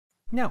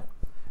Now,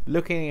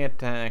 looking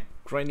at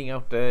grinding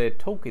out the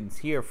tokens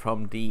here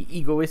from the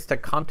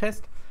Egoista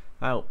contest.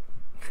 Now,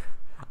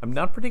 I'm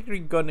not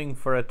particularly gunning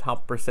for a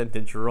top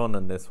percentage run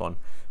on this one,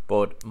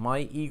 but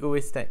my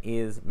Egoista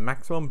is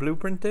maximum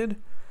blueprinted.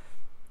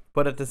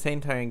 But at the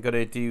same time, I'm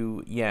gonna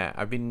do,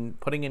 I've been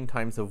putting in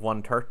times of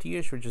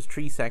 130ish, which is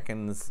 3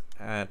 seconds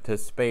to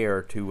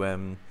spare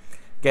to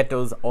get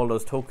all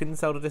those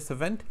tokens out of this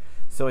event.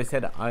 So I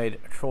said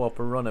I'd throw up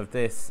a run of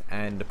this,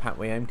 and the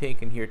pathway I'm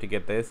taking here to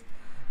get this,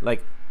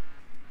 like,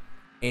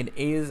 it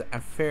is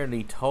a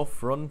fairly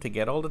tough run to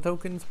get all the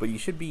tokens, but you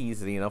should be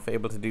easily enough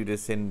able to do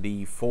this in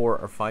the 4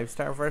 or 5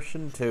 star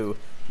version to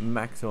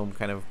maximum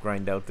kind of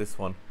grind out this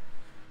one.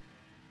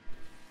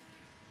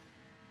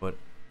 But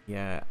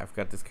yeah, I've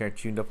got this car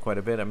tuned up quite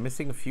a bit. I'm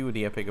missing a few of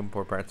the epic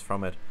import parts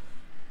from it,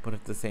 but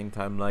at the same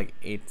time, like,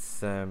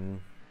 it's not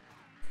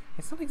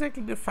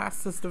exactly the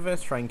fastest of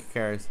S-rank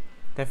cars.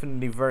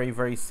 Definitely very,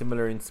 very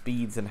similar in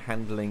speeds and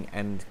handling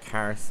and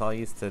car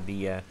size to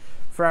the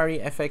Ferrari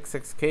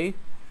FX6K.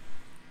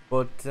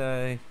 But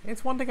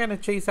it's one to kind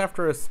of chase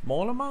after a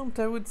small amount,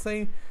 I would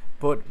say.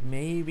 But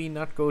maybe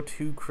not go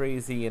too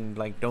crazy and,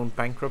 like, don't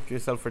bankrupt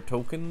yourself for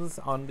tokens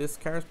on this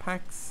car's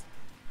packs.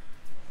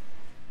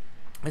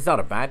 It's not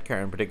a bad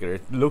car in particular.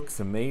 It looks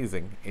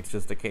amazing. It's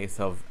just a case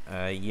of,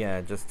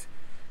 just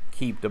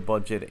keep the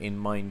budget in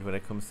mind when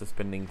it comes to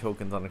spending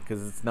tokens on it.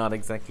 Because it's not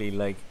exactly,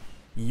 like,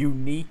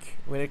 unique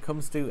when it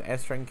comes to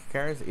S-rank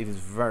cars. It is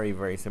very,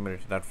 very similar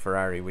to that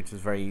Ferrari, which is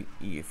very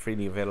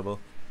freely available.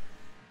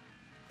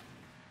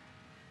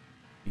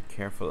 Be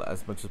careful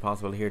as much as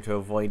possible here to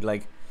avoid,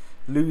 like,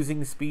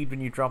 losing speed when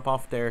you drop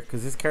off there,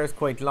 because this car is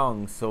quite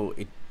long, so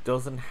it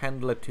doesn't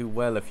handle it too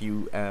well if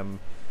you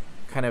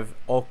kind of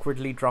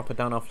awkwardly drop it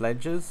down off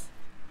ledges.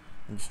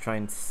 And just try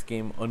and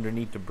skim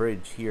underneath the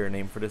bridge here and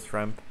aim for this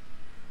ramp.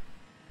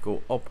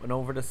 Go up and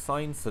over the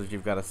sign so that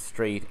you've got a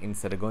straight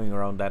instead of going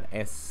around that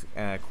S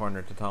corner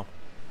at the top.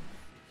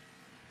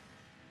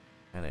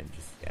 And then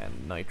just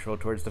nitro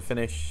towards the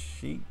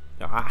finish.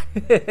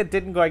 It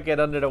didn't quite get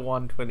under the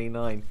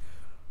 129.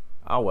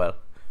 Oh well.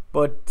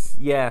 But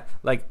yeah,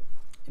 like,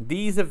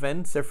 these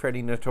events are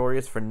fairly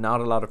notorious for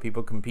not a lot of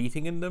people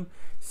competing in them.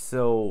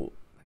 So,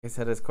 like I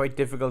said, it's quite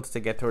difficult to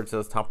get towards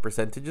those top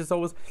percentages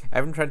always. I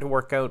haven't tried to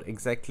work out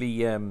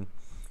exactly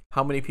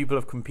how many people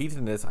have competed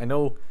in this. I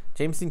know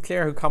James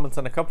Sinclair, who comments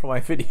on a couple of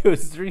my videos,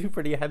 is really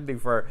pretty handy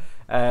for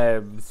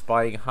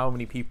spying how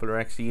many people are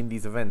actually in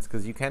these events,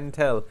 because you can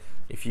tell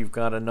if you've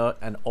got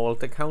an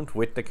alt account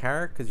with the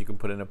car, because you can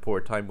put in a poor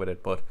time with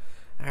it. But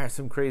there are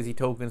some crazy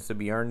tokens to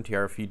be earned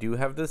here if you do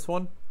have this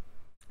one.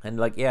 And,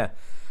 like,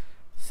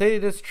 say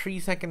there's 3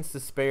 seconds to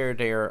spare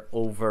there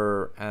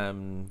over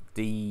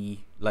the,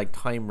 like,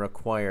 time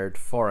required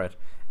for it.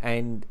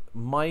 And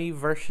my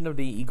version of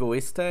the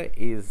Egoista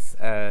is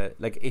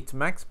like, it's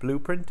max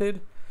blueprinted,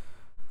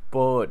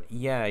 but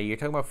yeah, you're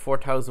talking about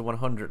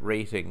 4,100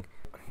 rating.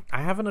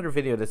 I have another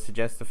video that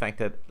suggests the fact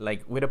that,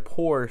 like, with a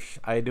Porsche,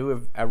 I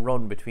do a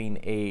run between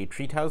a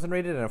 3,000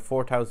 rated and a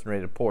 4,000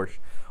 rated Porsche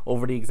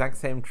over the exact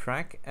same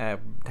track,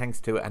 thanks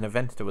to an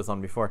event that was on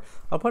before.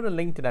 I'll put a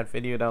link to that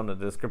video down in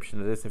the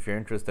description of this if you're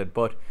interested.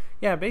 But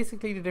yeah,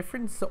 basically the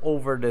difference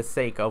over the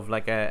sake of,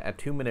 like, a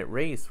 2-minute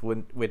race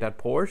with that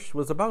Porsche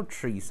was about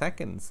 3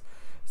 seconds.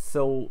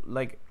 So,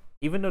 like,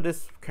 even though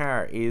this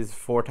car is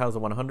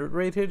 4,100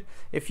 rated,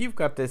 if you've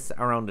got this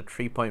around the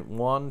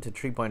 3.1 to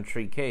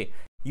 3.3k,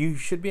 you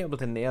should be able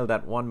to nail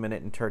that 1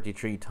 minute and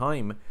 33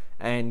 time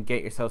and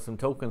get yourself some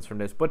tokens from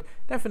this. But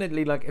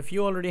definitely, like, if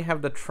you already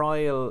have the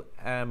trial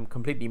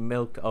completely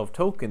milked of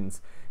tokens,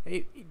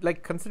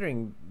 like,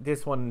 considering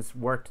this one's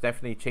worth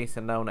definitely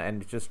chasing down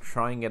and just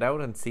trying it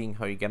out and seeing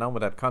how you get on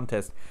with that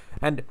contest.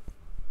 And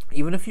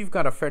even if you've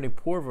got a fairly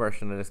poor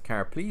version of this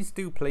car, please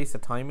do place a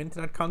time into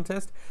that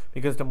contest,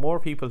 because the more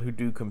people who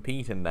do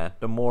compete in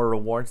that, the more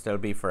rewards there'll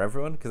be for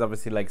everyone. Because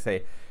obviously, like,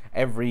 say,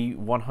 every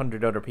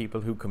 100 other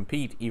people who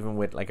compete, even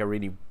with, like, a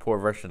really poor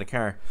version of the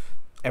car,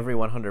 every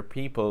 100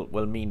 people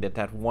will mean that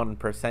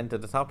 1%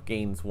 at the top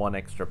gains 1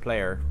 extra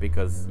player,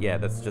 because, yeah,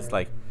 that's just,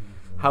 like,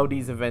 how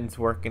these events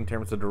work in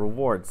terms of the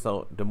rewards.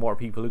 So the more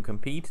people who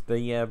compete,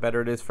 the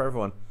better it is for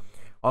everyone.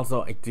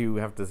 Also, I do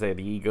have to say,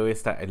 the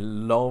Egoista, I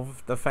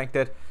love the fact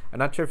that, I'm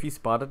not sure if you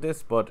spotted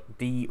this, but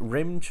the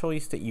rim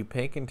choice that you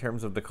pick in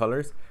terms of the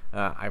colors,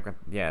 I've got,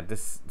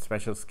 this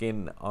special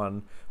skin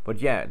on, but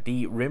yeah,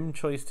 the rim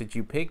choice that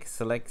you pick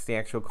selects the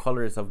actual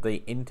colors of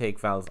the intake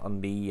valves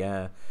on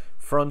the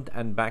front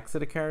and backs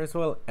of the car,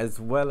 as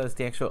well as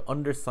the actual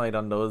underside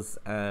on those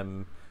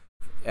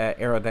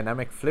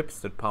aerodynamic flips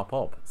that pop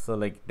up. So,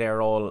 like,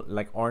 they're all,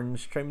 like,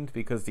 orange trimmed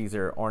because these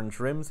are orange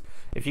rims.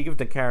 If you give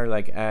the car,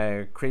 like,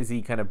 a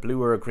crazy kind of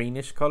blue or a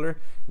greenish color,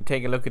 and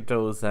take a look at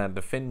those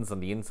the fins on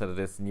the inside of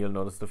this, and you'll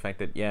notice the fact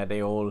that, yeah,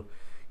 they all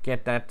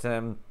get that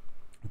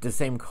the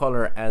same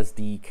color as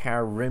the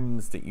car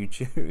rims that you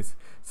choose.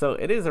 So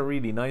it is a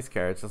really nice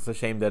car. It's just a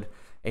shame that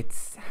it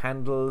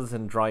handles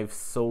and drives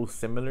so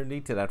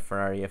similarly to that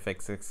Ferrari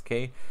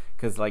FX6K,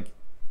 because, like,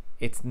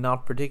 it's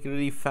not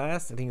particularly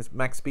fast. I think it's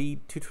max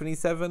speed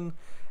 227,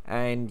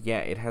 And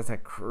yeah, it has a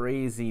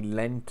crazy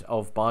length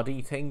of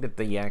body thing that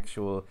the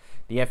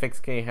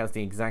FXK has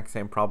the exact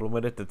same problem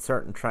with it, that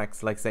certain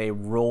tracks, like say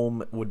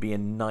Rome, would be a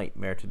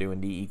nightmare to do in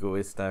the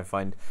Egoista, I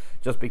find,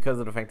 just because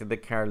of the fact that the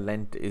car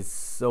length is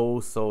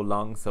so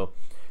long. So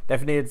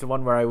definitely it's the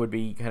one where I would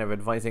be kind of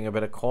advising a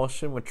bit of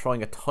caution with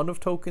throwing a ton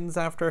of tokens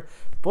after.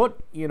 But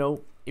you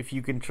know, if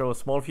you can throw a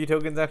small few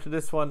tokens after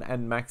this one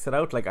and max it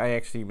out, like I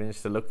actually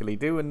managed to luckily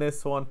do in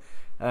this one,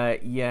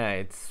 yeah,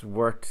 it's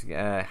worth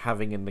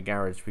having in the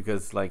garage,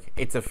 because like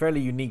it's a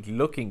fairly unique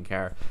looking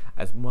car,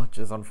 as much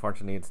as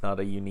unfortunately it's not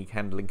a unique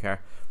handling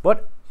car.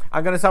 But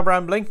I'm gonna stop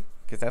rambling,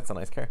 because that's a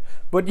nice car.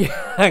 But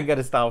yeah, I'm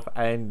gonna stop,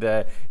 and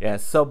yeah,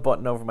 sub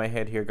button over my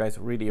head here, guys.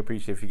 Really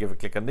appreciate if you give a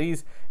click on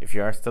these if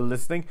you are still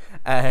listening.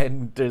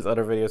 And there's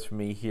other videos from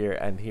me here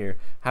and here.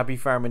 Happy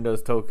farming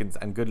those tokens,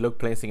 and good luck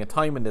placing a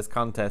time in this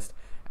contest.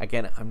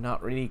 Again, I'm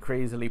not really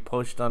crazily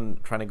pushed on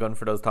trying to gun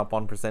for those top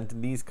 1%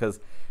 in these, because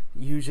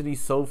usually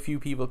so few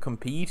people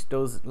compete.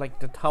 Those, like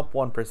the top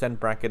 1%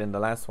 bracket in the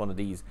last one of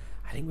these,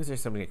 I think was there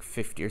something like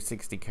 50 or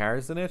 60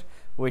 cars in it,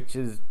 which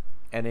is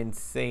an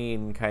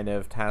insane kind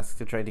of task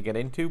to try to get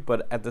into.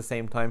 But at the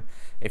same time,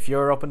 if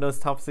you're up in those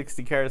top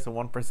 60 cars and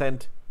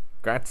 1%,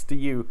 congrats to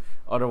you.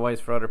 Otherwise,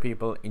 for other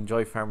people,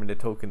 enjoy farming the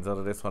tokens out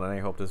of this one, and I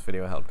hope this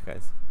video helped,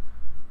 guys.